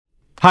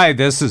Hi,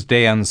 this is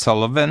Dan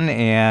Sullivan,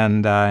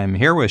 and I'm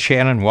here with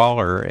Shannon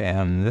Waller,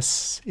 and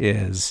this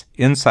is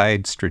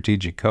Inside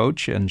Strategic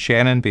Coach. And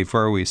Shannon,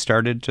 before we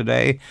started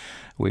today,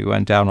 we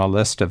went down a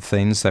list of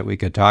things that we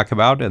could talk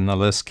about, and the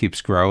list keeps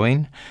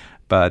growing.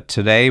 But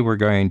today we're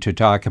going to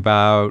talk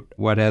about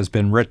what has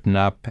been written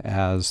up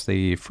as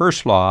the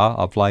first law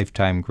of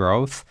lifetime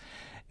growth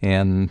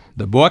in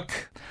the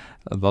book,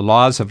 The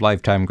Laws of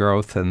Lifetime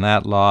Growth, and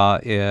that law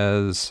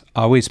is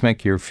always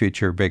make your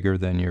future bigger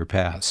than your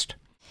past.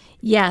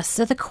 Yes.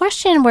 So the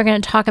question we're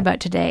going to talk about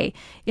today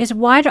is,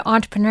 why do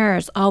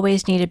entrepreneurs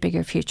always need a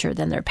bigger future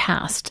than their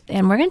past?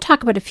 And we're going to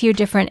talk about a few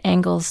different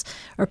angles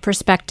or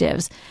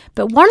perspectives.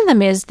 But one of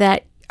them is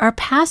that our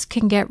past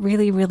can get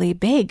really, really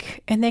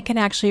big, and they can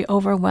actually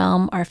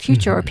overwhelm our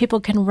future, or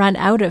people can run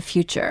out of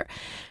future.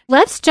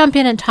 Let's jump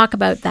in and talk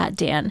about that,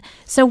 Dan.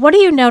 So what do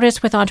you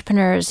notice with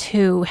entrepreneurs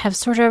who have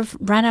sort of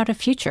run out of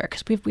future?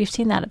 Because we've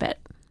seen that a bit.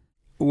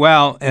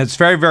 Well, it's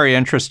very, very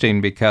interesting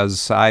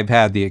because I've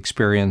had the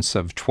experience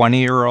of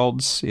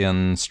 20-year-olds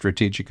in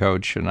Strategic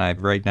Coach, and I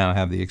right now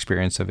have the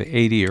experience of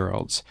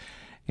 80-year-olds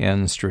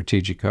in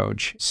Strategic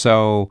Coach.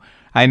 So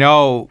I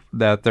know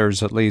that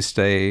there's at least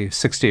a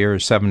 60 or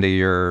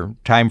 70-year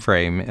time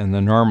frame in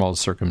the normal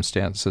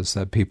circumstances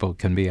that people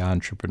can be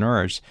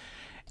entrepreneurs.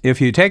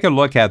 If you take a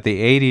look at the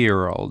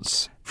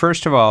 80-year-olds,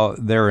 first of all,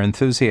 they're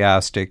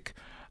enthusiastic,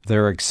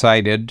 they're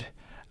excited,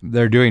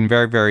 they're doing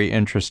very, very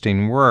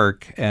interesting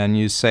work, and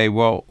you say,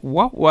 well,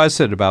 what was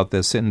it about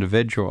this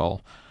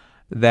individual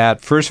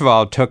that, first of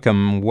all, took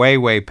them way,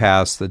 way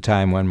past the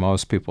time when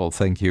most people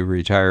think you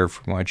retire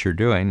from what you're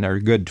doing? They're a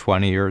good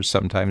 20 years,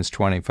 sometimes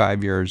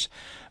 25 years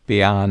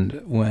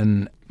beyond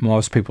when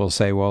most people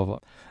say,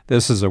 well,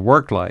 this is a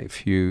work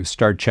life. You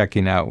start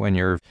checking out when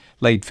you're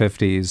late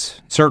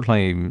 50s,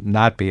 certainly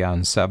not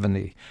beyond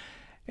 70.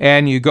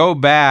 And you go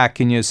back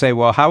and you say,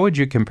 well, how would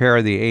you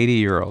compare the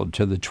 80-year-old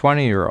to the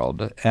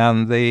 20-year-old?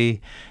 And the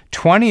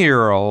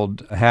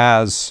 20-year-old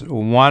has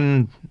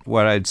one,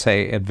 what I'd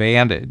say,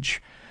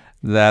 advantage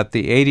that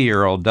the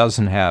 80-year-old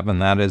doesn't have,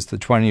 and that is the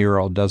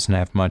 20-year-old doesn't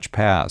have much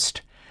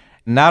past.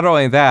 Not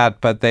only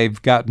that, but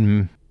they've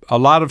gotten a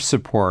lot of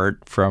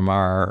support from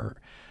our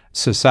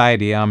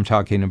society. I'm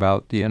talking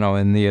about,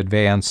 in the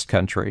advanced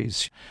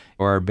countries,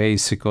 or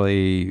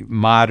basically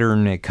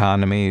modern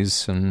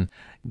economies, and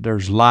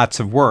there's lots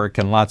of work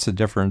and lots of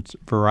different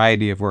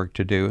variety of work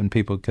to do, and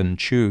people can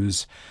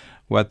choose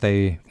what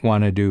they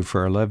want to do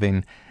for a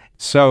living.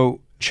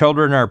 So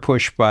children are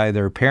pushed by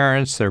their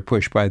parents, they're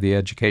pushed by the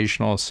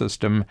educational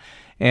system,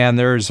 and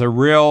there's a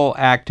real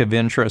active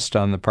interest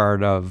on the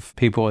part of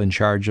people in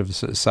charge of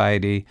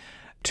society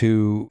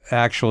to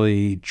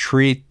actually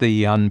treat the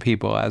young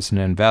people as an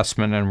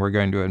investment, and we're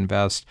going to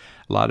invest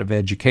a lot of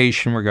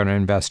education, we're going to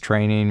invest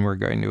training, we're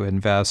going to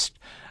invest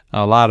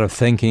a lot of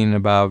thinking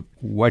about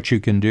what you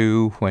can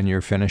do when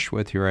you're finished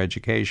with your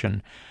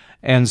education.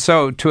 And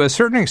so to a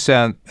certain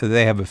extent,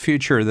 they have a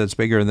future that's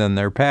bigger than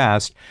their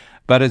past,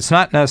 but it's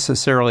not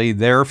necessarily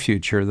their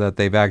future that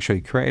they've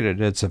actually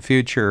created. It's a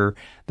future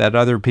that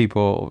other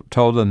people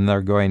told them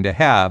they're going to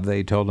have.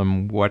 They told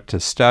them what to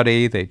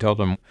study. They told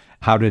them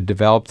how to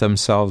develop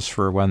themselves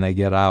for when they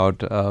get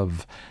out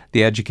of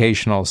the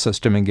educational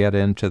system and get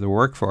into the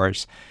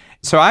workforce.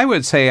 So I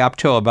would say up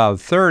till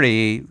about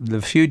 30,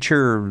 the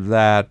future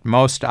that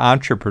most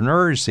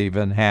entrepreneurs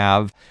even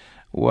have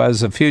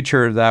was a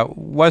future that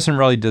wasn't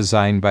really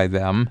designed by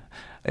them.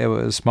 It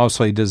was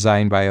mostly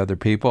designed by other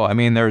people. I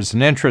mean, there's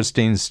an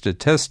interesting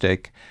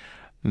statistic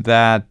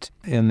that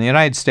in the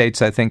United States,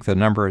 I think the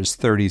number is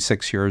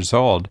 36 years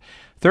old.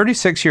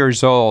 36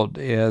 years old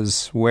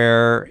is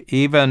where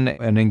even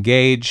an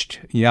engaged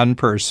young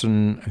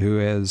person who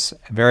is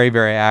very,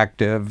 very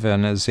active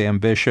and is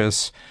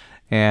ambitious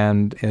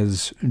and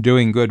is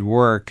doing good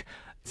work,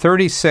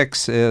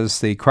 36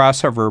 is the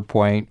crossover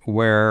point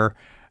where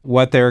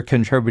what they're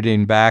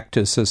contributing back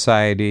to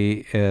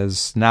society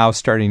is now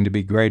starting to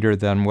be greater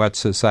than what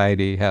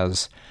society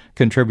has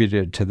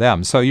contributed to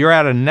them. So you're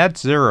at a net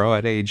zero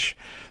at age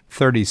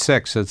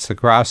 36. It's the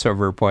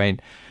crossover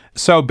point.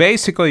 So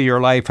basically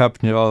your life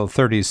up until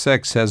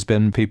 36 has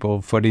been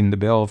people footing the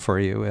bill for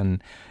you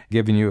and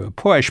giving you a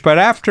push. But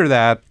after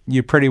that,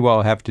 you pretty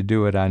well have to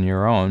do it on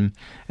your own.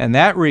 And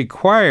that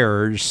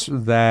requires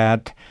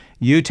that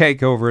you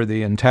take over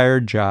the entire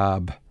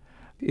job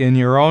in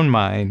your own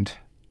mind,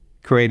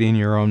 creating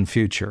your own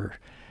future.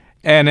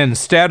 And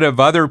instead of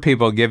other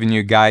people giving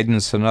you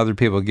guidance and other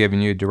people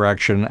giving you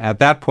direction, at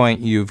that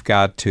point, you've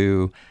got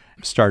to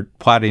start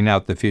plotting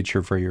out the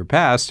future for your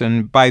past.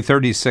 And by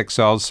 36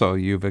 also,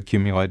 you've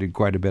accumulated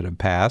quite a bit of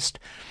past.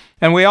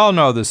 And we all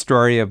know the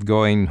story of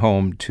going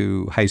home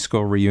to high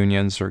school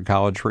reunions or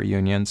college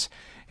reunions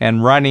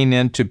and running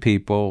into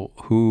people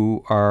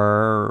who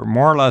are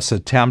more or less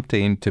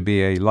attempting to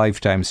be a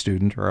lifetime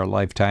student or a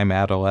lifetime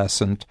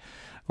adolescent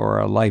or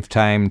a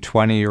lifetime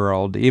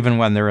 20-year-old, even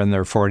when they're in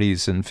their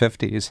 40s and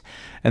 50s.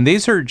 And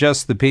these are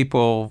just the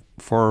people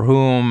for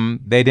whom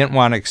they didn't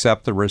want to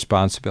accept the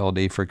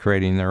responsibility for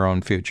creating their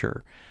own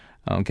future.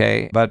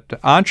 Okay, but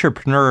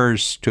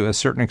entrepreneurs, to a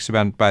certain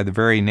extent, by the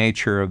very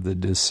nature of the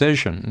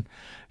decision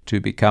to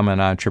become an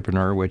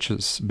entrepreneur, which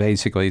is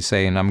basically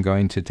saying I'm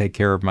going to take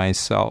care of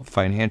myself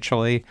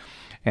financially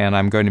and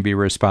I'm going to be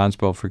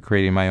responsible for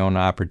creating my own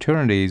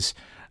opportunities,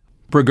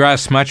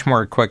 progress much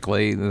more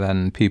quickly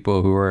than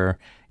people who are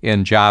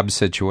in job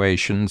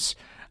situations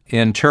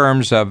in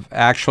terms of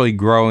actually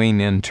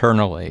growing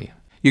internally.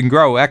 You can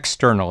grow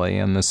externally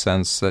in the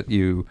sense that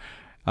you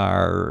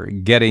are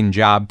getting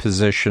job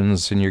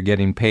positions and you're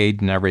getting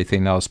paid and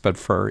everything else. But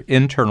for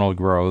internal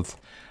growth,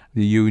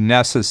 you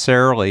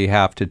necessarily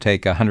have to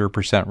take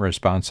 100%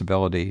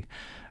 responsibility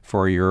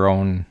for your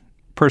own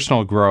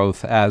personal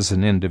growth as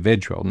an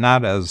individual,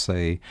 not as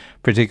a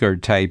particular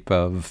type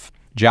of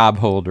job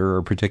holder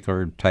or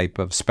particular type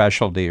of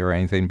specialty or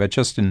anything, but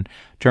just in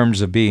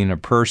terms of being a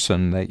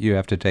person that you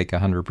have to take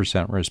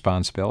 100%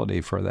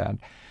 responsibility for that.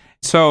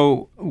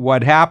 So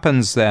what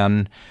happens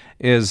then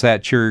is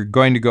that you're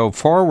going to go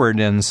forward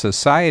in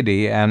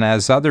society, and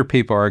as other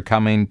people are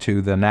coming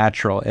to the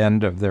natural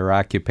end of their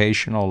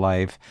occupational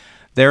life,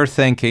 they're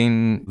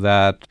thinking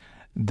that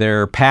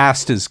their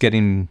past is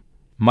getting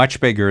much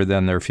bigger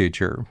than their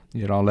future.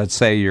 Let's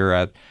say you're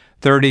at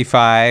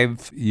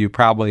 35, you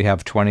probably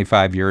have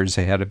 25 years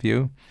ahead of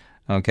you.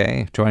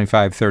 Okay,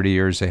 25, 30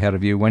 years ahead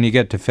of you. When you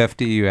get to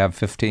 50, you have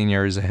 15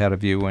 years ahead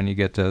of you. When you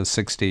get to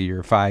 60,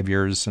 you're 5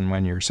 years. And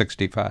when you're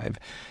 65,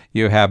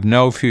 you have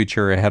no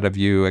future ahead of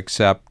you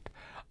except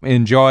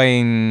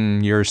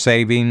enjoying your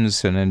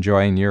savings and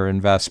enjoying your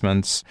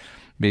investments,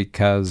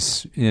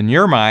 because in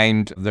your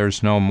mind,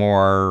 there's no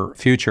more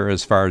future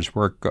as far as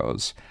work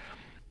goes.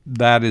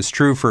 That is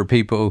true for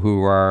people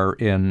who are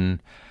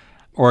in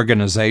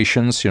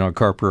organizations,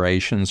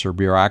 corporations or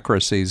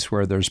bureaucracies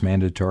where there's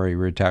mandatory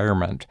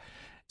retirement.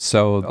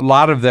 So a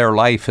lot of their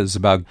life is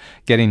about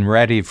getting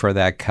ready for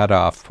that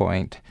cutoff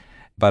point.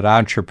 But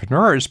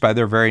entrepreneurs, by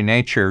their very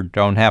nature,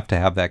 don't have to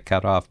have that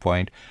cutoff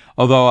point,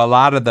 although a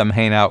lot of them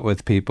hang out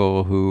with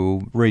people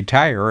who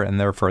retire, and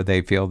therefore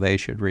they feel they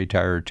should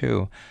retire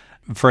too.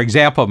 For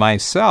example,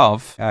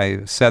 myself,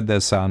 I said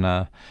this on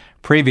a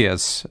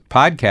previous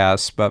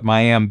podcast, but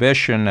my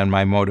ambition and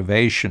my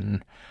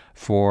motivation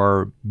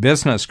for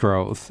business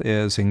growth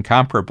is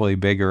incomparably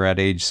bigger at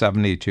age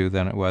 72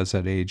 than it was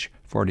at age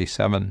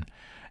 47.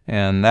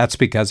 And that's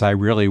because I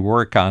really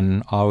work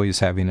on always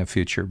having a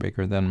future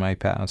bigger than my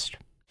past.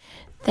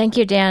 Thank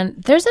you, Dan.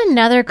 There's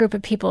another group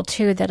of people,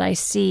 too, that I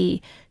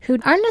see who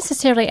aren't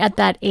necessarily at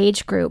that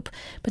age group,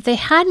 but they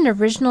had an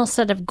original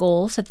set of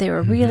goals that they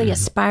were really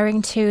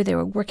aspiring to. They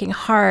were working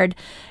hard,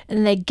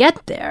 and they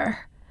get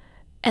there,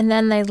 and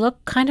then they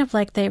look kind of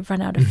like they've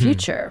run out of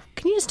future.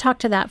 Can you just talk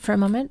to that for a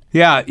moment?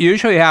 Yeah, it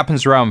usually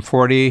happens around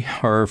 40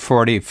 or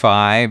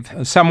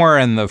 45, somewhere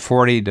in the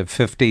 40 to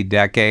 50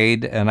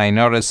 decade. And I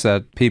notice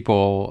that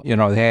people,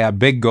 they had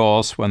big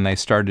goals when they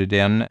started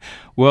in.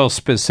 We'll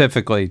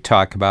specifically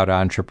talk about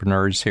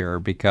entrepreneurs here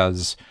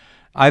because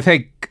I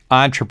think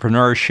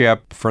entrepreneurship,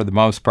 for the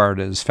most part,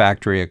 is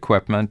factory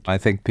equipment. I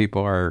think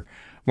people are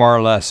more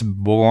or less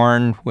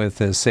born with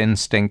this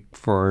instinct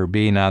for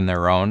being on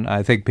their own.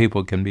 I think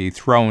people can be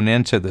thrown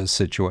into this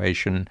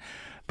situation,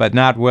 but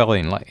not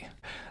willingly.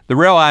 The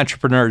real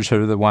entrepreneurs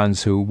are the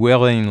ones who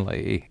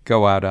willingly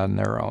go out on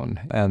their own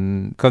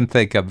and couldn't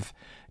think of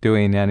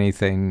doing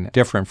anything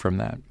different from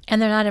that.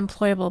 And they're not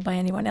employable by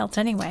anyone else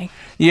anyway.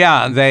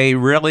 Yeah, they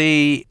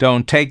really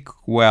don't take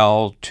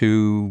well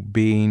to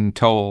being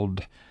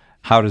told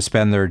how to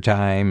spend their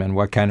time and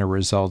what kind of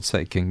results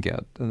they can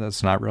get.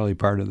 That's not really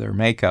part of their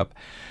makeup.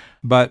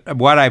 But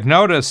what I've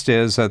noticed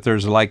is that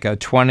there's like a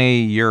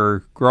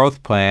 20-year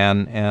growth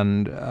plan,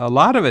 and a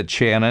lot of it,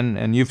 Shannon,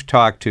 and you've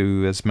talked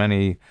to as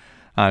many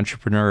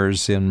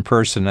entrepreneurs in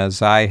person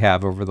as I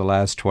have over the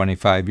last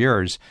 25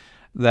 years,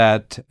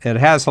 that it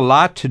has a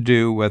lot to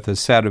do with a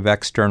set of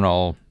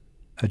external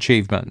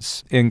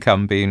achievements,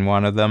 income being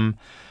one of them,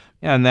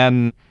 and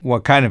then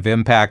what kind of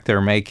impact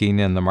they're making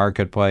in the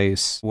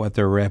marketplace, what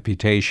their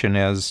reputation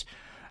is,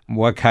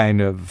 what kind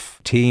of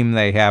team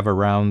they have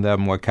around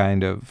them, what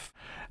kind of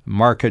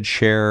market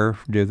share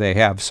do they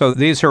have. So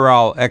these are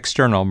all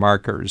external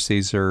markers.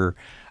 These are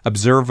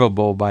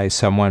observable by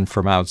someone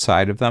from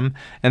outside of them.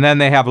 And then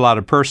they have a lot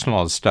of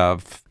personal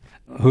stuff,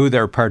 who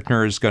their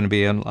partner is going to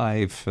be in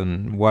life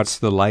and what's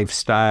the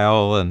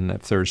lifestyle, and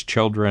if there's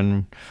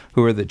children,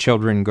 who are the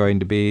children going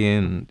to be,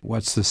 and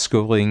what's the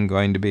schooling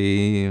going to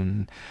be,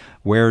 and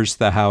where's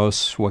the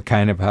house, what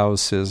kind of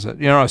house is it?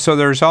 So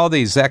there's all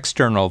these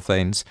external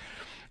things.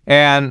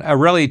 And a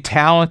really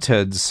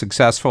talented,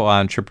 successful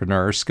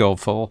entrepreneur,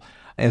 skillful,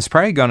 is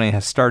probably going to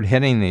start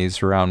hitting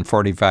these around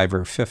 45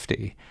 or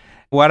 50.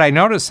 What I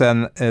notice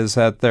then is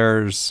that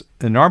there's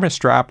enormous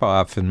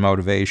drop-off in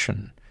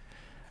motivation.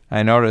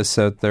 I notice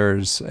that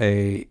there's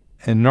an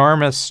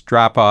enormous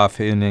drop-off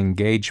in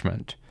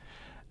engagement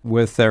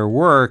with their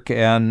work,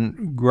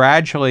 and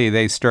gradually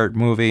they start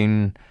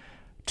moving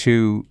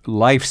to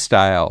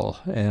lifestyle,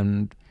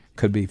 and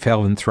could be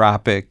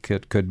philanthropic,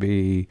 it could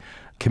be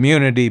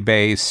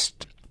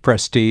community-based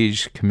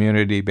prestige,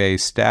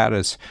 community-based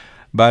status.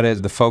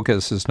 but the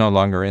focus is no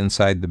longer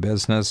inside the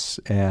business,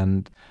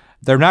 and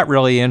they're not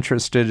really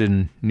interested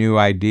in new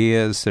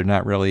ideas. They're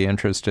not really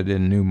interested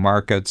in new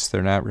markets.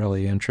 They're not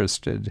really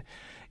interested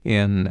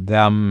in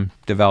them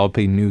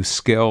developing new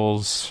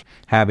skills,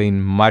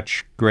 having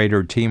much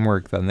greater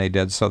teamwork than they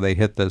did, so they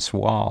hit this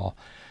wall.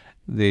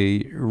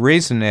 The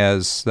reason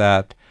is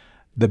that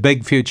the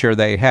big future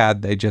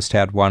they just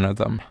had one of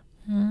them.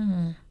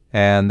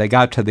 And they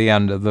got to the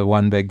end of the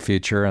one big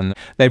future, and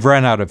they've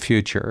run out of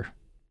future.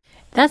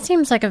 That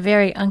seems like a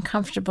very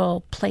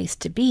uncomfortable place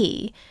to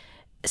be.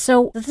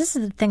 So this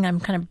is the thing I'm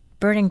kind of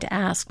burning to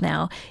ask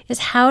now, is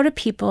how do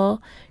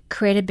people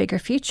create a bigger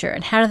future?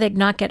 And how do they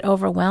not get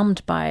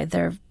overwhelmed by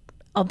their,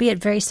 albeit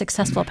very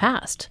successful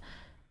past?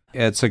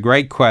 It's a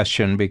great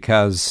question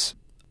because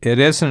it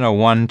isn't a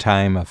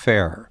one-time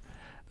affair.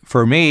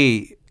 For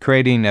me,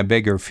 creating a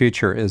bigger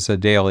future is a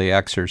daily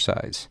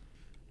exercise.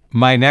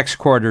 My next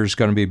quarter is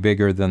going to be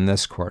bigger than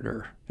this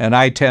quarter. And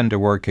I tend to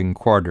work in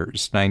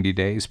quarters, 90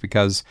 days,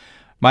 because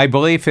my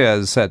belief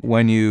is that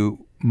when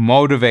you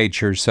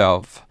motivate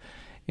yourself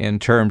in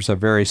terms of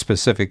very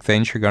specific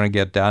things you're going to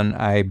get done,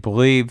 I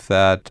believe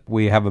that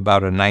we have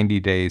about a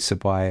 90-day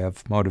supply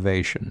of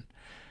motivation.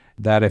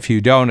 That if you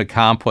don't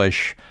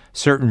accomplish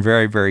certain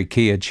very, very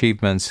key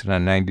achievements in a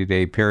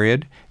 90-day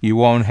period, you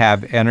won't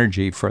have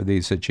energy for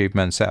these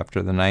achievements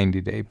after the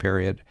 90-day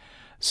period.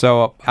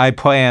 So I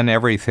plan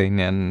everything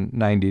in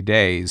 90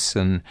 days,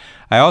 and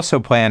I also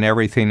plan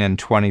everything in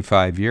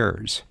 25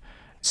 years.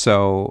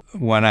 So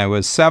when I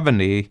was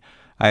 70,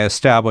 I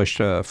established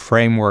a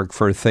framework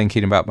for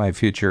thinking about my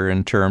future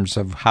in terms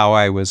of how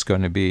I was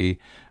going to be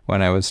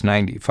when I was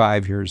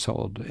 95 years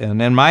old.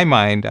 And in my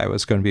mind, I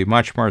was going to be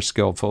much more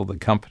skillful. The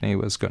company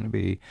was going to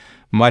be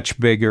much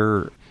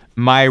bigger.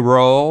 My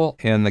role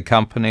in the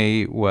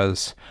company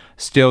was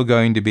still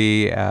going to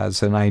be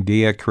as an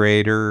idea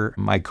creator.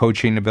 My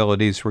coaching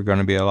abilities were going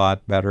to be a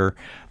lot better,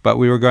 but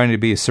we were going to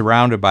be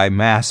surrounded by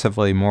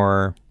massively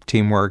more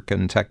teamwork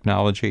and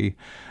technology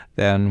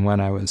than when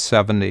I was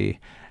 70.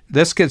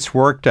 This gets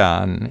worked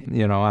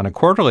on, on a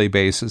quarterly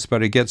basis,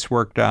 but it gets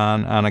worked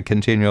on a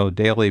continual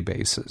daily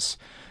basis.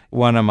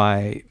 One of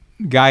my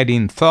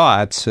guiding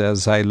thoughts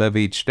as I live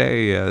each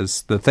day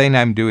is the thing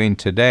I'm doing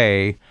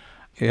today,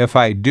 if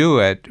I do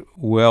it,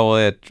 will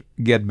it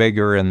get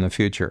bigger in the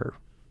future?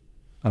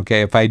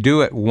 Okay, if I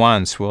do it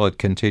once, will it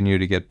continue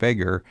to get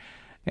bigger?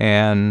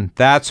 And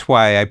that's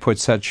why I put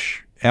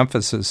such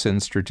emphasis in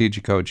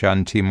Strategic Coach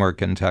on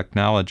teamwork and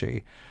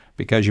technology.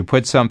 Because you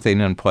put something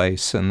in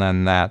place and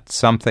then that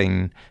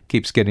something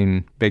keeps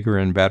getting bigger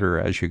and better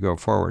as you go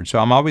forward. So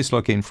I'm always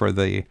looking for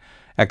the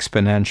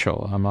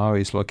exponential. I'm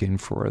always looking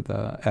for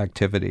the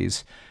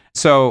activities.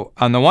 So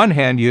on the one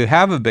hand, you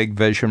have a big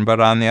vision, but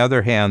on the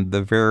other hand,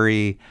 the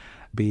very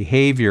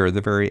behavior,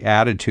 the very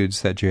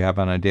attitudes that you have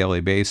on a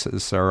daily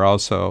basis are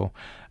also,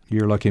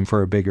 you're looking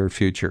for a bigger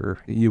future.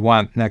 You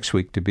want next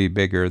week to be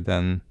bigger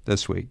than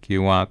this week.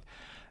 You want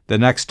the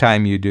next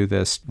time you do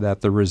this,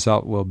 that the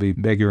result will be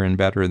bigger and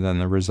better than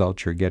the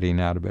result you're getting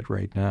out of it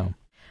right now.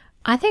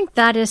 I think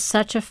that is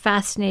such a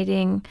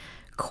fascinating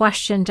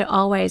question to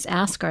always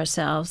ask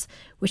ourselves,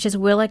 which is,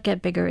 will it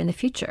get bigger in the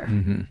future?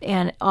 Mm-hmm.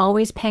 And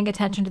always paying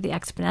attention to the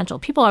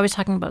exponential. People are always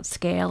talking about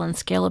scale and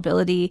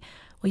scalability.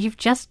 Well, you've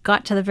just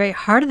got to the very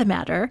heart of the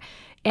matter.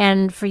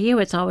 And for you,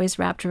 it's always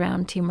wrapped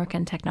around teamwork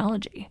and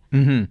technology.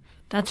 Mm-hmm.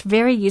 That's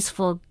very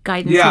useful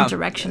guidance and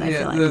direction, I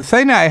feel like. The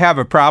thing I have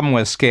a problem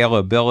with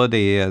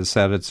scalability is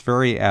that it's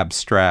very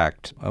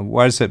abstract.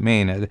 What does it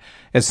mean?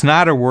 It's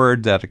not a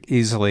word that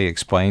easily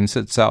explains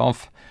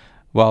itself.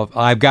 Well,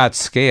 I've got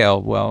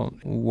scale. Well,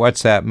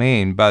 what's that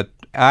mean? But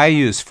I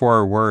use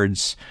 4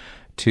 words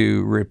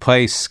to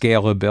replace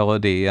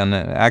scalability, and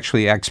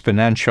actually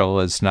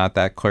exponential is not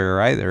that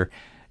clear either.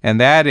 And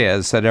that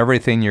is that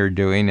everything you're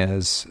doing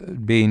is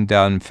being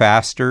done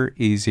faster,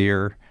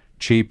 easier,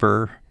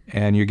 cheaper,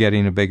 and you're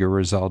getting a bigger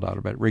result out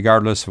of it,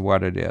 regardless of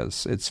what it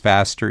is. It's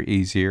faster,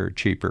 easier,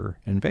 cheaper,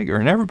 and bigger.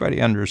 And everybody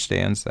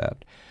understands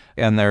that.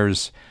 And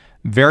there's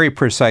very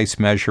precise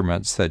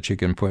measurements that you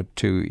can put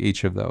to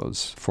each of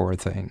those 4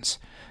 things.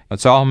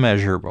 It's all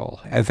measurable.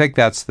 I think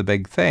that's the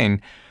big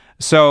thing.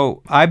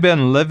 So I've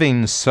been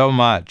living so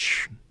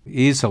much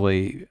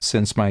easily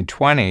since my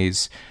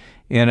 20s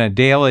in a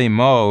daily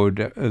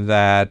mode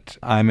that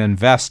I'm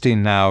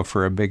investing now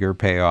for a bigger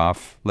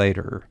payoff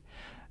later.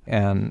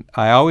 And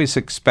I always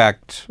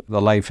expect the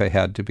life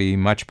ahead to be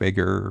much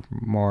bigger,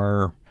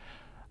 more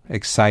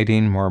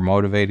exciting, more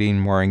motivating,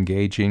 more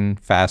engaging,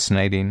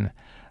 fascinating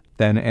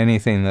than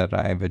anything that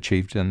I've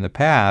achieved in the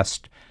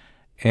past.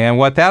 And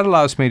what that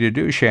allows me to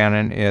do,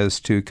 Shannon, is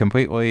to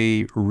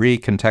completely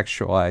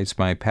recontextualize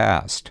my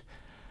past.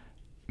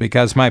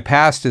 Because my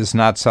past is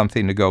not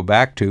something to go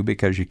back to,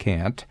 because you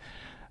can't.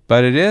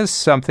 But it is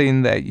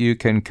something that you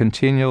can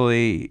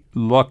continually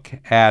look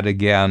at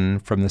again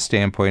from the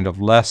standpoint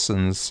of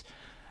lessons,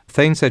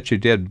 things that you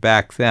did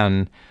back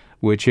then,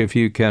 which if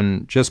you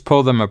can just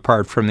pull them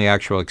apart from the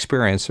actual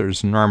experience,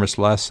 there's enormous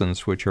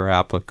lessons which are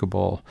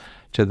applicable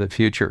to the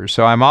future.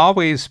 So I'm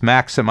always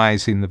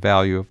maximizing the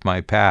value of my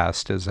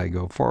past as I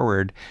go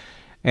forward.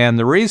 And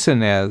the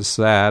reason is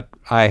that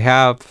I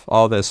have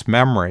all this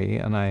memory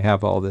and I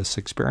have all this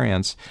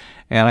experience,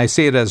 and I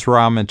see it as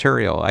raw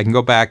material. I can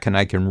go back and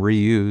I can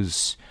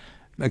reuse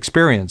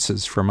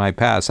experiences from my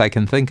past. I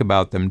can think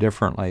about them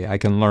differently. I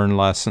can learn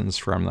lessons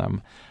from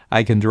them.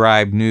 I can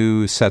derive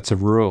new sets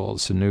of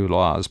rules and new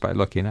laws by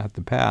looking at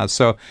the past.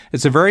 So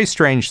it's a very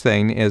strange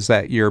thing is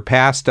that your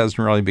past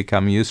doesn't really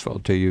become useful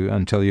to you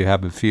until you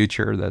have a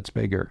future that's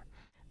bigger.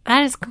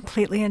 That is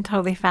completely and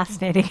totally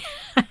fascinating.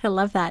 I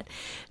love that.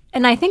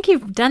 And I think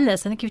you've done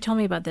this. I think you've told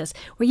me about this,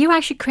 where you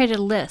actually created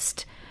a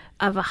list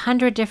of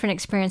 100 different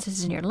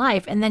experiences in your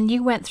life, and then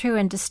you went through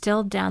and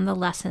distilled down the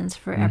lessons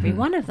for every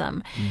one of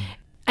them.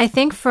 I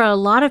think for a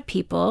lot of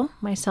people,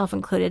 myself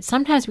included,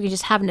 sometimes we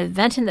just have an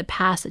event in the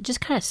past that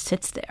just kind of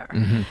sits there,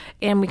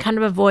 and we kind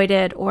of avoid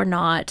it or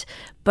not,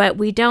 but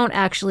we don't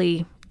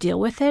actually deal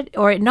with it,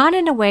 or not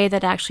in a way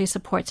that actually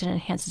supports and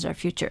enhances our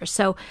future.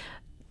 So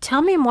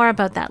tell me more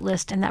about that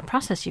list and that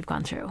process you've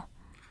gone through.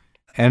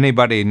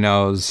 Anybody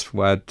knows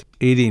what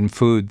eating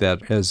food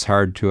that is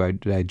hard to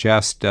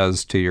digest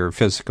does to your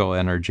physical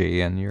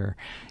energy and your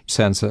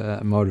sense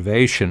of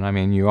motivation. I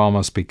mean, you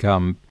almost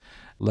become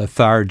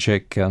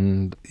lethargic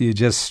and you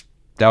just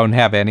don't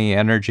have any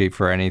energy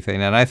for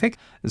anything. And I think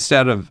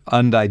instead of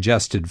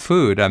undigested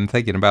food, I'm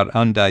thinking about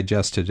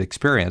undigested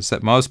experience,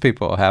 that most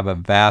people have a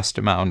vast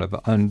amount of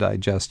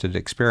undigested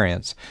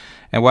experience.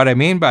 And what I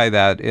mean by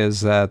that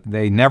is that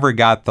they never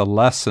got the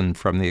lesson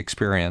from the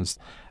experience.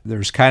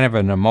 There's kind of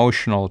an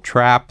emotional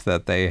trap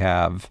that they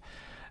have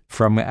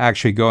from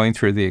actually going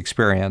through the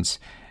experience.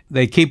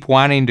 They keep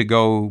wanting to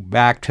go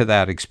back to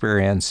that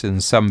experience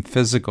in some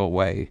physical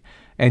way,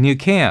 and you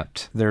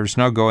can't. There's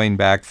no going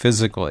back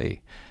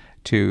physically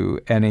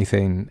to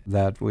anything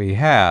that we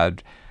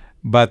had,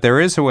 but there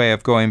is a way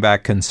of going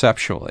back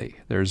conceptually.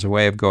 There's a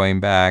way of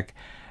going back,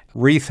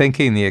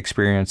 rethinking the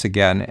experience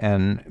again,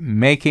 and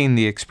making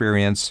the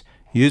experience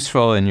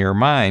useful in your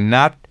mind,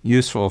 not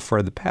useful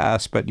for the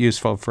past, but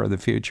useful for the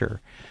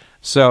future.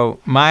 So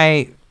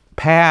my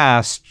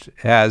past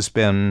has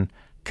been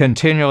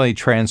continually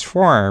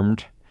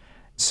transformed.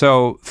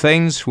 So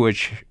things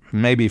which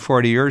maybe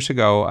 40 years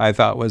ago I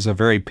thought was a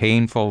very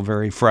painful,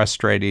 very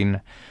frustrating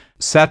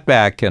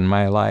setback in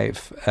my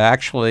life,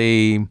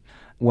 actually,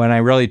 when I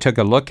really took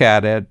a look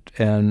at it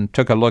and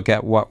took a look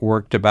at what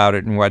worked about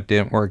it and what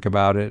didn't work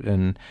about it,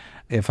 and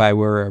if I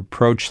were to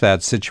approach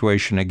that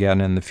situation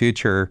again in the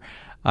future,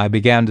 I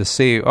began to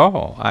see,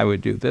 I would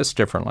do this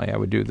differently, I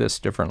would do this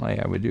differently,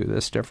 I would do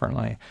this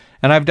differently.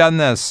 And I've done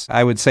this,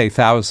 I would say,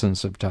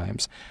 thousands of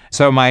times.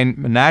 So my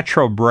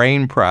natural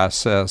brain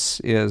process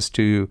is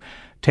to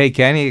take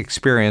any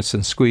experience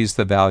and squeeze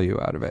the value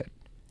out of it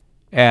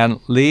and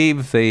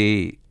leave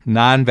the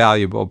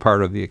non-valuable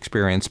part of the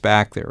experience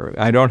back there.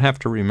 I don't have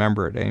to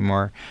remember it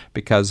anymore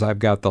because I've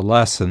got the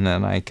lesson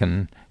and I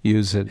can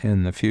use it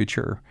in the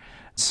future.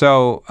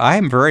 So I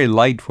am very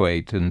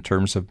lightweight in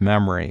terms of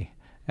memory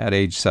at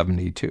age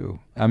 72.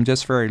 I'm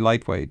just very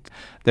lightweight.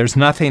 There's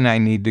nothing I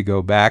need to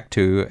go back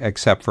to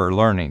except for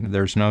learning.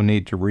 There's no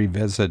need to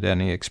revisit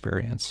any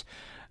experience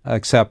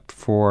except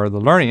for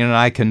the learning, and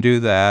I can do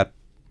that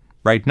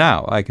right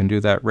now. I can do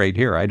that right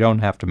here. I don't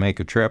have to make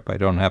a trip. I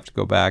don't have to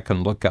go back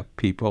and look up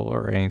people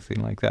or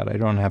anything like that. I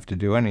don't have to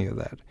do any of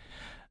that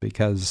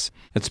because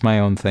it's my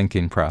own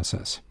thinking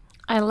process.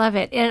 I love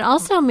it. And it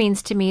also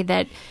means to me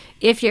that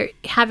if you're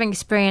having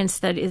experience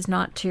that is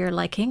not to your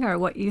liking or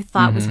what you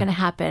thought was going to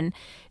happen,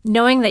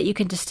 knowing that you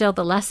can distill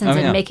the lessons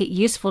and make it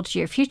useful to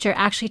your future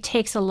actually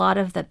takes a lot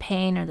of the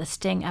pain or the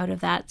sting out of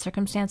that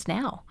circumstance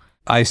now.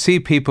 I see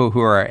people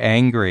who are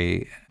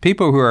angry,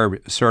 people who are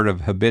sort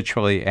of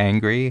habitually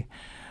angry.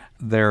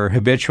 They're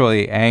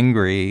habitually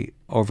angry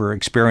over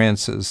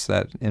experiences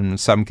that in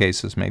some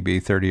cases may be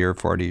 30 or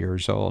 40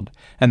 years old,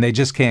 and they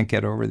just can't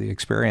get over the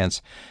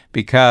experience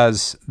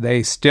because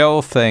they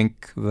still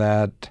think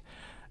that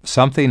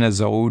something is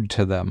owed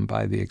to them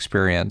by the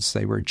experience.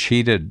 They were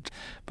cheated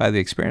by the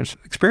experience.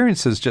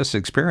 Experience is just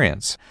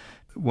experience.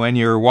 When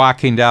you're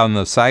walking down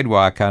the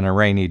sidewalk on a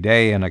rainy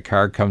day and a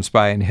car comes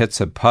by and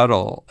hits a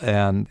puddle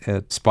and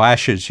it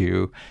splashes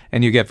you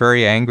and you get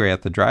very angry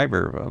at the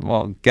driver,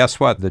 well,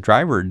 guess what? The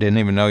driver didn't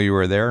even know you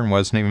were there and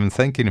wasn't even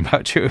thinking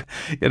about you.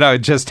 It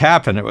just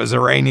happened. It was a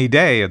rainy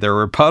day. There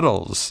were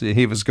puddles.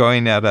 He was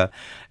going at a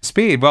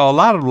speed. Well, a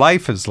lot of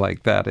life is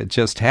like that. It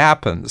just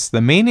happens.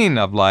 The meaning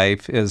of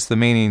life is the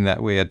meaning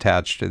that we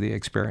attach to the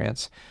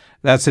experience.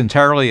 That's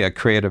entirely a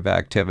creative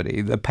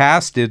activity. The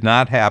past did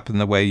not happen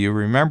the way you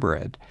remember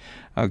it.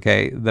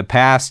 Okay, the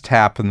past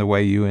happened the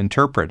way you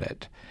interpret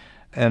it.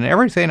 And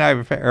everything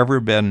I've ever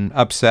been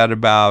upset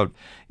about,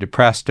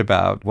 depressed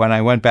about, when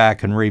I went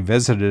back and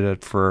revisited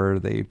it for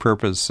the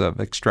purpose of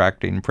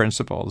extracting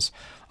principles,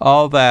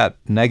 all that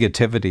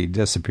negativity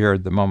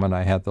disappeared the moment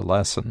I had the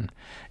lesson.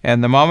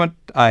 And the moment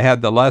I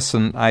had the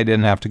lesson, I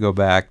didn't have to go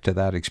back to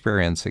that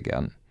experience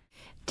again.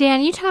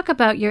 Dan, you talk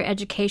about your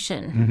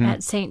education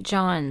at St.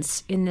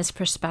 John's in this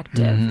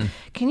perspective.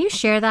 Can you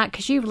share that?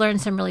 Because you've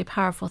learned some really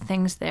powerful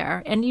things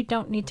there, and you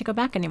don't need to go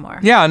back anymore.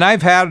 Yeah, and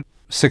I've had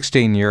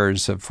 16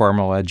 years of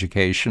formal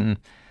education.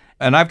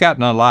 And I've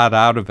gotten a lot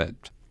out of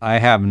it. I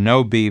have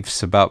no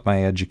beefs about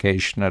my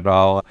education at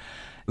all.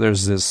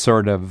 There's this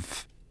sort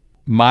of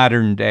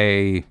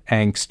modern-day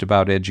angst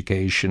about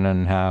education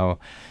and how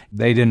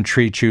they didn't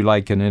treat you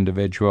like an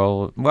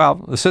individual. Well,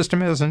 the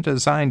system isn't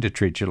designed to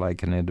treat you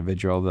like an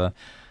individual. The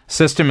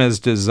system is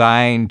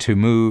designed to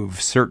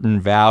move certain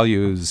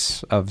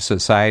values of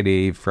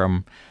society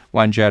from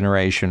one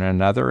generation to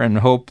another and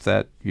hope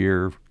that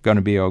you're going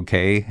to be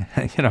okay.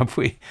 If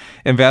we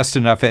invest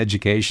enough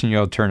education,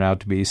 you'll turn out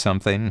to be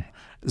something.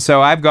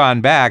 So I've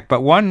gone back,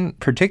 but one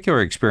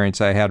particular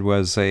experience I had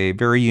was a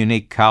very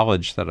unique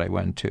college that I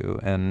went to,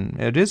 and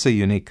it is a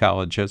unique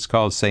college. It's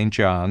called St.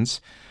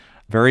 John's,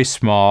 very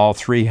small,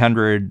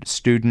 300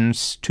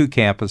 students, 2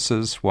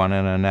 campuses, one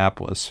in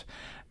Annapolis,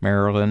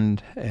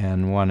 Maryland,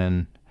 and one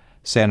in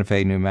Santa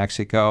Fe, New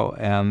Mexico,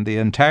 and the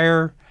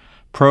entire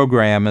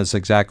program is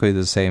exactly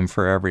the same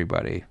for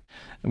everybody.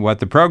 What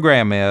the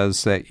program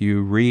is that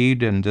you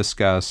read and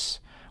discuss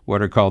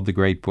what are called the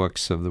great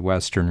books of the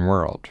Western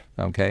world,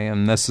 okay?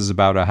 And this is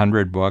about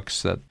 100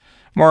 books that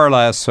more or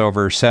less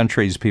over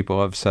centuries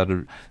people have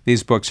said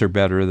these books are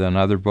better than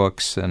other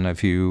books, and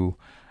if you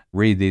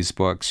read these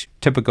books,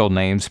 typical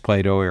names,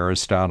 Plato,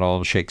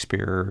 Aristotle,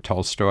 Shakespeare,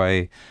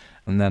 Tolstoy,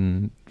 and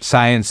then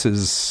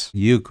sciences,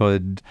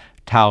 Euclid,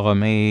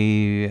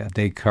 Ptolemy,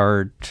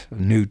 Descartes,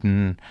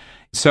 Newton.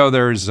 So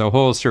there's a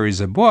whole series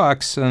of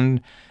books,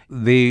 and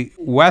the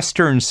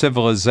Western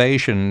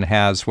civilization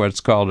has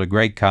what's called a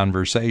great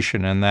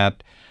conversation, in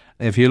that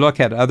if you look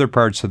at other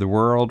parts of the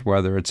world,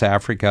 whether it's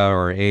Africa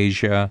or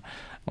Asia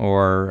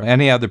or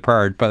any other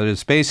part, but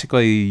it's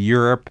basically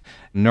Europe,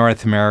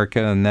 North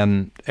America, and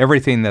then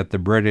everything that the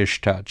British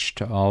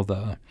touched, all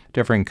the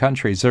different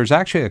countries, there's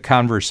actually a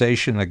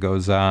conversation that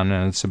goes on,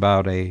 and it's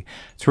about a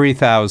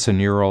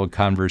 3,000-year-old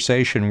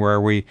conversation where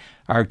we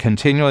are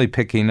continually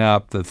picking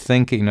up the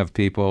thinking of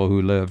people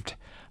who lived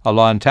a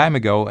long time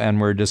ago,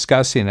 and we're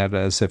discussing it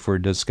as if we're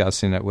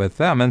discussing it with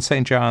them. And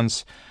St.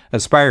 John's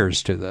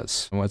aspires to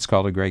this, what's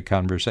called a great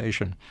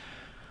conversation.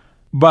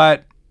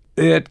 But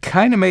it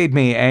kind of made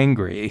me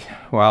angry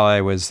while I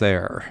was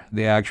there,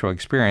 the actual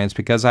experience,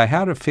 because I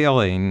had a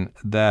feeling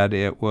that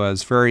it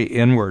was very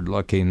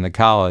inward-looking, the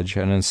college,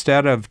 and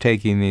instead of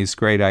taking these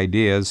great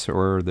ideas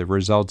or the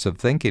results of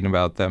thinking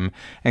about them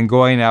and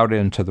going out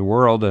into the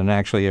world and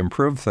actually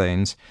improve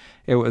things,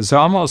 it was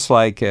almost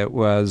like it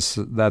was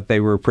that they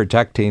were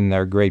protecting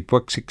their great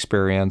books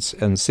experience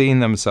and seeing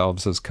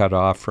themselves as cut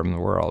off from the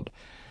world.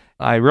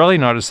 I really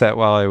noticed that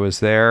while I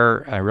was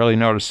there. I really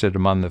noticed it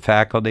among the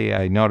faculty.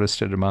 I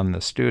noticed it among the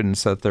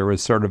students, that there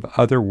was sort of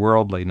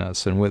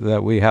otherworldliness, and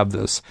that we have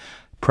this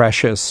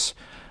precious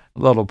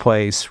little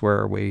place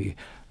where we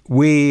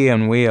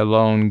and we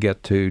alone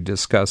get to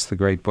discuss the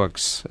great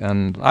books.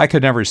 And I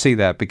could never see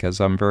that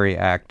because I'm very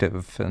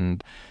active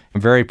and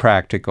very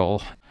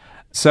practical.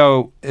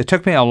 So it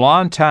took me a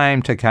long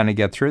time to kind of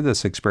get through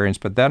this experience,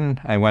 but then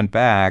I went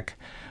back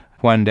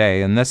one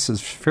day, and this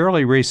is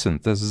fairly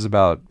recent. This is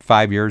about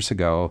 5 years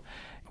ago.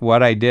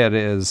 What I did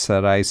is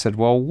that I said,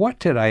 well, what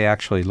did I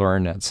actually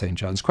learn at St.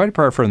 John's? Quite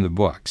apart from the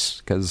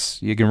books, because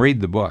you can read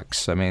the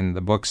books. I mean,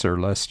 the books are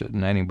listed,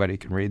 and anybody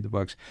can read the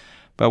books.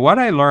 But what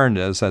I learned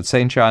is that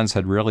St. John's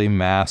had really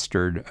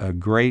mastered a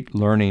great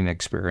learning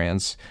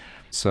experience.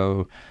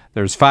 So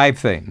there's 5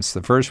 things.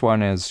 The first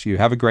one is you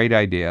have a great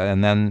idea,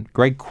 and then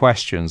great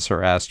questions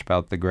are asked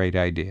about the great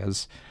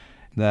ideas.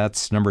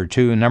 That's number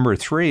 2. Number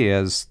 3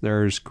 is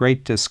there's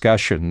great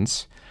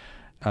discussions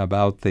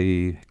about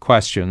the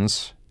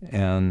questions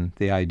and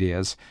the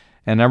ideas.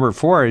 And number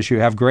 4 is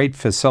you have great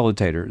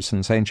facilitators.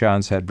 And St.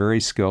 John's had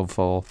very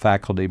skillful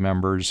faculty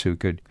members who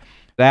could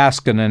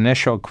ask an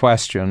initial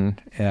question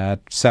at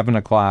 7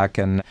 o'clock,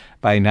 and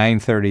by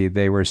 9:30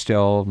 they were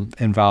still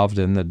involved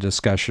in the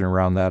discussion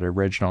around that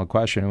original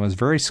question. It was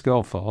very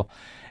skillful.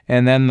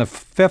 And then the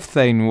 5th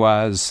thing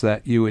was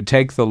that you would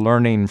take the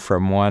learning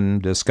from one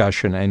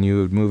discussion and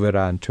you would move it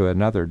on to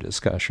another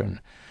discussion.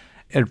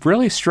 It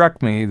really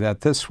struck me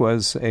that this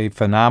was a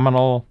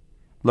phenomenal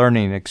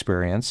learning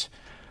experience,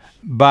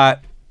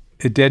 but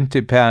it didn't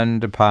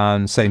depend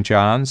upon St.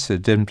 John's.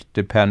 It didn't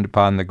depend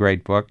upon the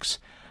great books.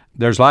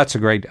 There's lots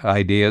of great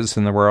ideas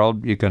in the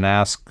world. You can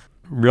ask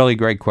really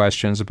great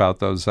questions about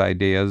those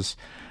ideas,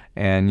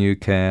 and you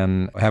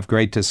can have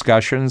great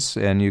discussions,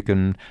 and you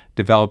can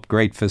develop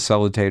great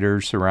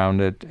facilitators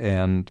around it,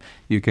 and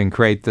you can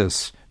create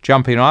this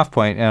jumping off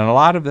point. And a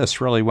lot of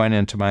this really went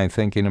into my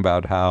thinking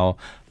about how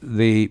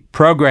the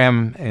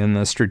program in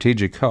the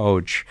Strategic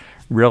Coach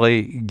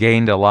really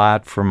gained a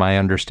lot from my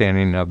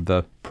understanding of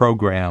the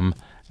program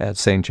at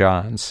St.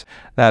 John's.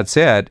 That's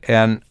it.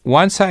 And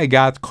once I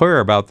got clear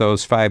about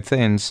those 5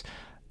 things,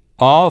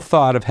 all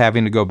thought of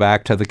having to go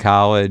back to the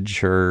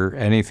college or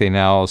anything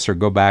else, or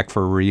go back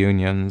for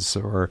reunions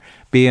or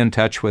be in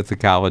touch with the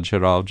college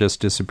at all, just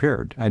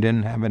disappeared. I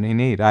didn't have any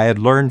need. I had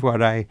learned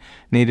what I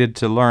needed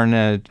to learn.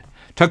 It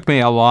took me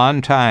a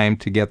long time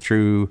to get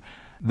through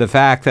the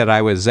fact that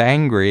I was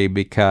angry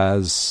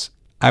because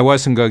I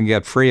wasn't going to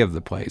get free of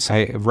the place.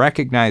 I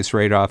recognized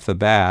right off the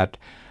bat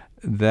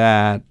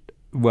that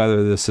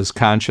Whether this is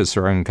conscious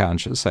or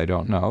unconscious, I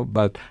don't know.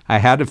 But I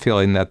had a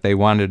feeling that they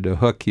wanted to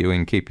hook you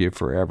and keep you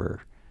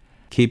forever,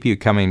 keep you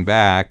coming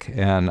back.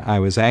 And I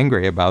was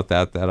angry about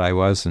that I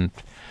wasn't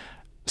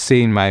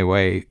seeing my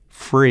way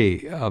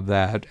free of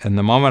that. And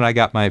the moment I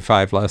got my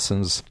 5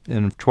 lessons,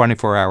 in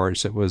 24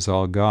 hours, it was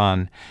all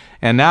gone.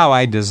 And now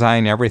I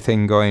design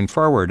everything going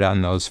forward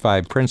on those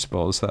 5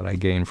 principles that I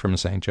gained from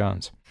St.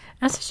 John's.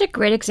 That's such a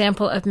great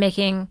example of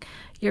making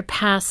your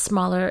past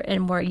smaller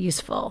and more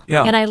useful.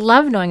 Yeah. And I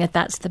love knowing that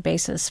that's the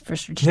basis for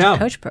Strategic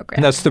Coach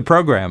Program. That's the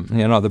program.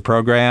 The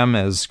program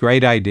is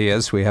great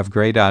ideas. We have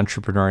great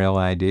entrepreneurial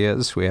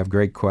ideas. We have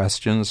great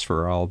questions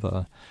for all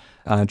the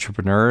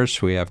entrepreneurs.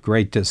 We have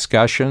great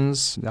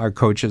discussions. Our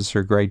coaches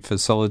are great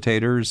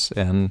facilitators,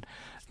 and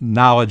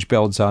knowledge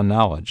builds on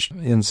knowledge.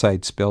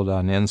 Insights build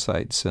on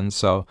insights. And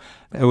so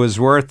it was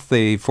worth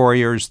the 4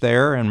 years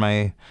there and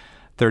my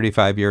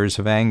 35 years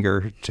of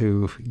anger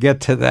to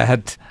get to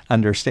that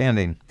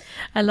understanding.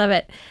 I love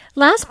it.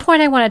 Last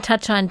point I want to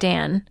touch on,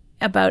 Dan,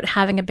 about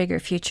having a bigger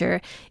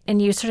future.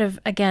 And you sort of,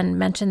 again,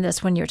 mentioned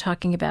this when you were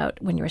talking about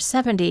when you were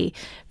 70,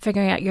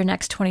 figuring out your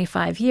next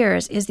 25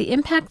 years, is the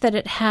impact that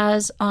it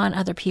has on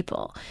other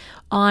people,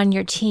 on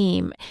your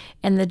team,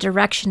 and the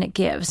direction it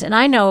gives. And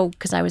I know,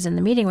 because I was in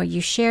the meeting where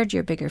you shared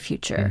your bigger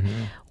future,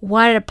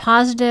 what a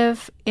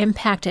positive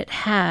impact it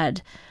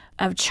had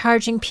of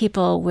charging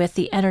people with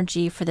the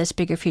energy for this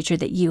bigger future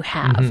that you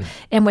have.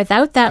 And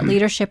without that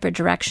leadership or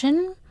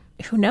direction,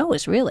 who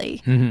knows,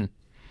 really?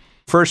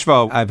 First of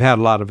all, I've had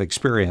a lot of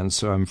experience.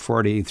 So I'm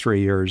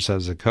 43 years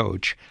as a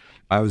coach.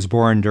 I was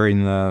born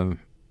during the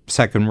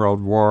Second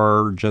World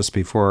War, just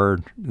before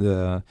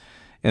the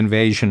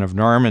invasion of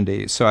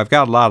Normandy. So I've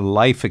got a lot of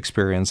life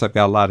experience. I've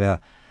got a lot of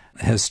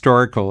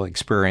historical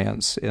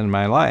experience in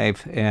my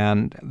life.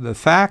 And the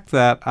fact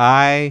that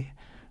I,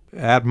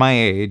 at my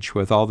age,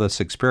 with all this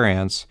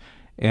experience,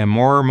 am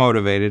more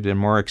motivated and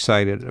more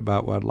excited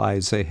about what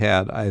lies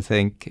ahead, I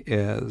think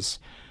is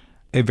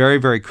a very,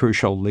 very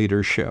crucial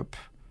leadership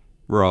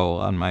role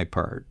on my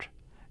part.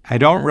 I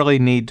don't really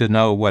need to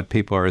know what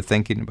people are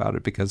thinking about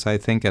it, because I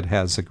think it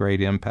has a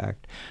great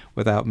impact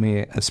without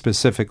me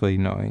specifically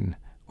knowing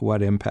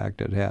what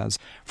impact it has.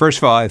 First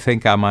of all, I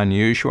think I'm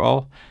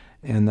unusual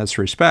in this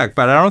respect,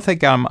 but I don't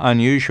think I'm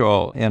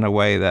unusual in a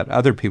way that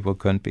other people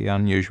couldn't be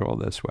unusual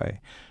this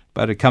way.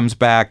 But it comes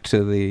back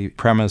to the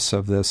premise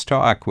of this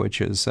talk,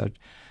 which is that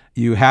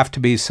you have to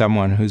be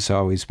someone who's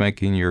always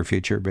making your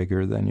future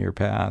bigger than your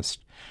past.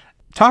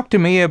 Talk to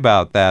me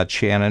about that,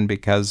 Shannon,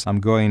 because I'm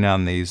going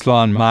on these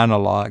long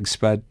monologues,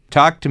 but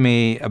talk to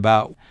me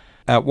about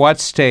at what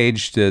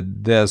stage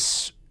did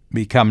this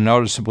become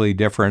noticeably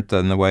different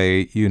than the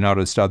way you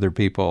noticed other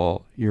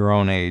people your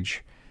own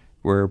age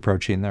were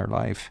approaching their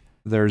life.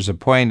 There's a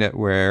point at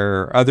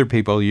where other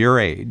people your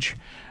age,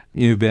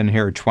 you've been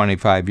here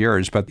 25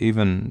 years, but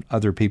even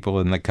other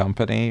people in the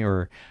company,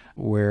 or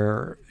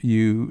where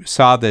you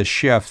saw this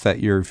shift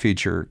that your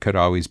future could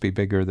always be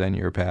bigger than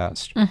your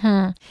past.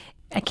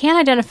 I can't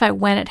identify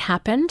when it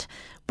happened,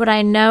 but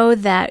I know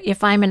that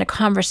if I'm in a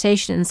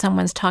conversation and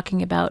someone's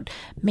talking about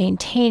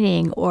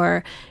maintaining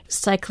or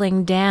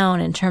cycling down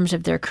in terms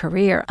of their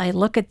career, I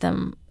look at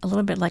them a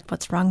little bit like,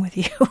 what's wrong with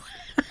you?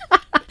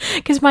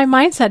 Because my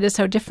mindset is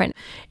so different.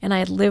 And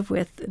I live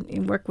with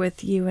and work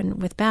with you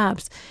and with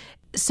Babs.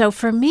 So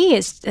for me,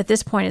 it's at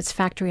this point, it's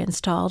factory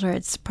installed, or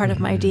it's part of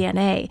my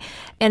DNA.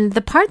 And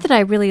the part that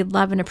I really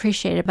love and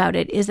appreciate about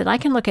it is that I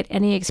can look at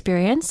any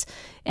experience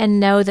and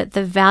know that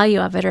the value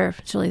of it, or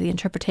it's really the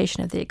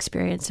interpretation of the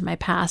experience in my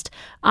past,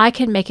 I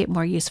can make it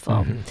more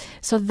useful.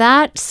 So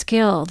that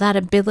skill, that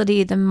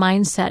ability, the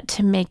mindset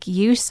to make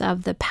use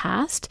of the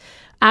past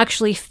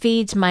actually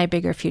feeds my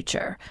bigger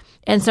future.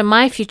 And so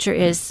my future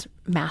is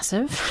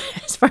massive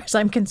as far as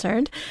I'm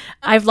concerned.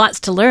 I have lots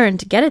to learn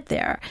to get it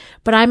there,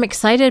 but I'm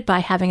excited by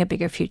having a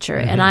bigger future.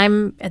 And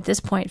I'm at this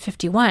point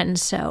 51,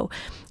 so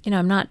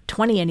I'm not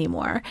 20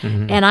 anymore.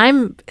 And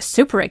I'm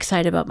super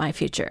excited about my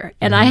future.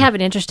 And I have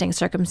an interesting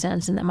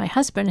circumstance in that my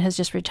husband has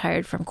just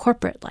retired from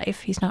corporate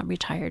life. He's not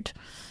retired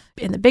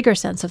in the bigger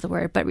sense of the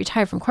word, but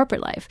retired from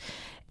corporate life.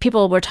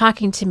 People were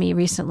talking to me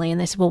recently and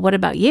they said, well, what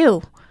about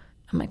you?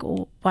 I'm like,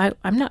 well, why?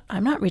 I'm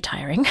not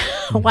retiring.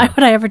 Why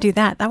would I ever do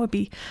that? That would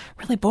be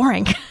really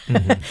boring.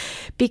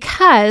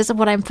 Because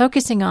what I'm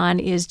focusing on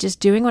is just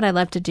doing what I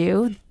love to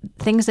do,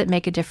 things that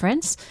make a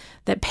difference,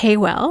 that pay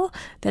well,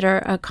 that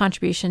are a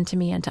contribution to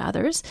me and to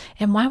others.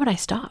 And why would I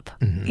stop?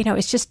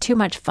 It's just too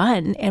much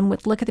fun. And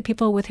look at the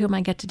people with whom I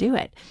get to do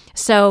it.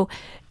 So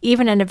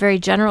even in a very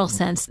general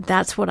sense,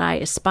 that's what I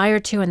aspire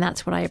to and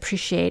that's what I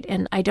appreciate.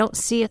 And I don't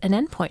see an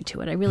end point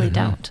to it. I really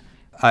don't.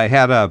 I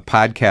had a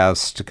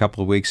podcast a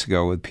couple of weeks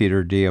ago with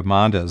Peter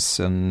Diamandis,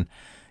 and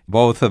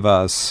both of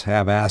us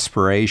have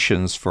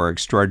aspirations for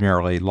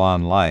extraordinarily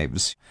long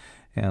lives.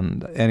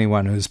 And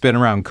anyone who's been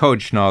around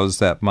Coach knows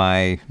that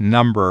my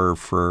number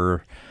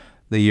for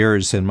the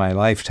years in my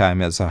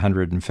lifetime is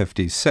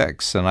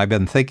 156. And I've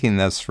been thinking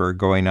this for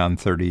going on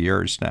 30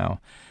 years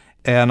now.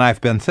 And I've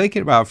been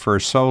thinking about for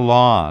so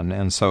long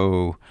and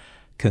so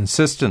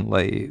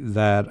consistently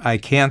that I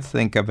can't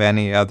think of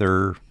any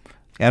other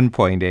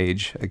endpoint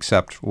age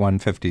except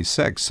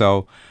 156.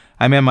 So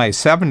I'm in my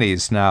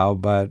 70s now,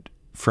 but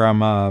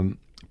from a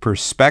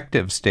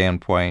perspective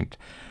standpoint,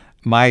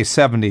 my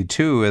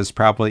 72 is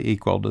probably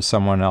equal to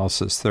someone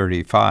else's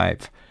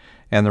 35.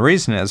 And the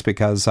reason is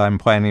because I'm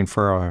planning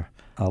for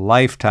a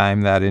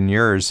lifetime that in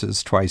yours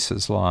is twice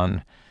as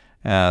long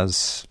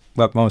as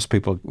what most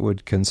people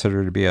would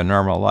consider to be a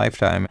normal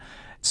lifetime.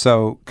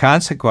 So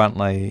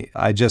consequently,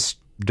 I just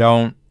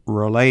don't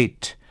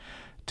relate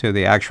to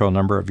the actual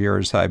number of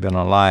years I've been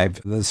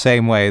alive the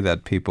same way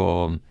that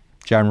people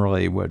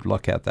generally would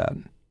look at that.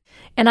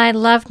 And I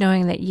love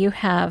knowing that you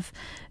have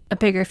a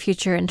bigger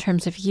future in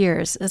terms of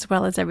years as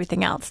well as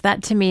everything else.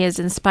 That to me is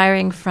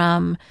inspiring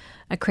from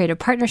a creative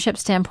partnership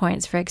standpoint.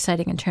 It's very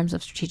exciting in terms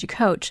of Strategic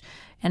Coach.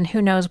 And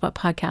who knows what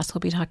podcast we'll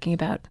be talking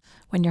about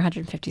when you're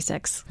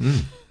 156.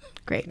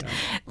 Great.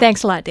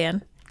 Thanks a lot,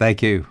 Dan.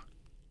 Thank you.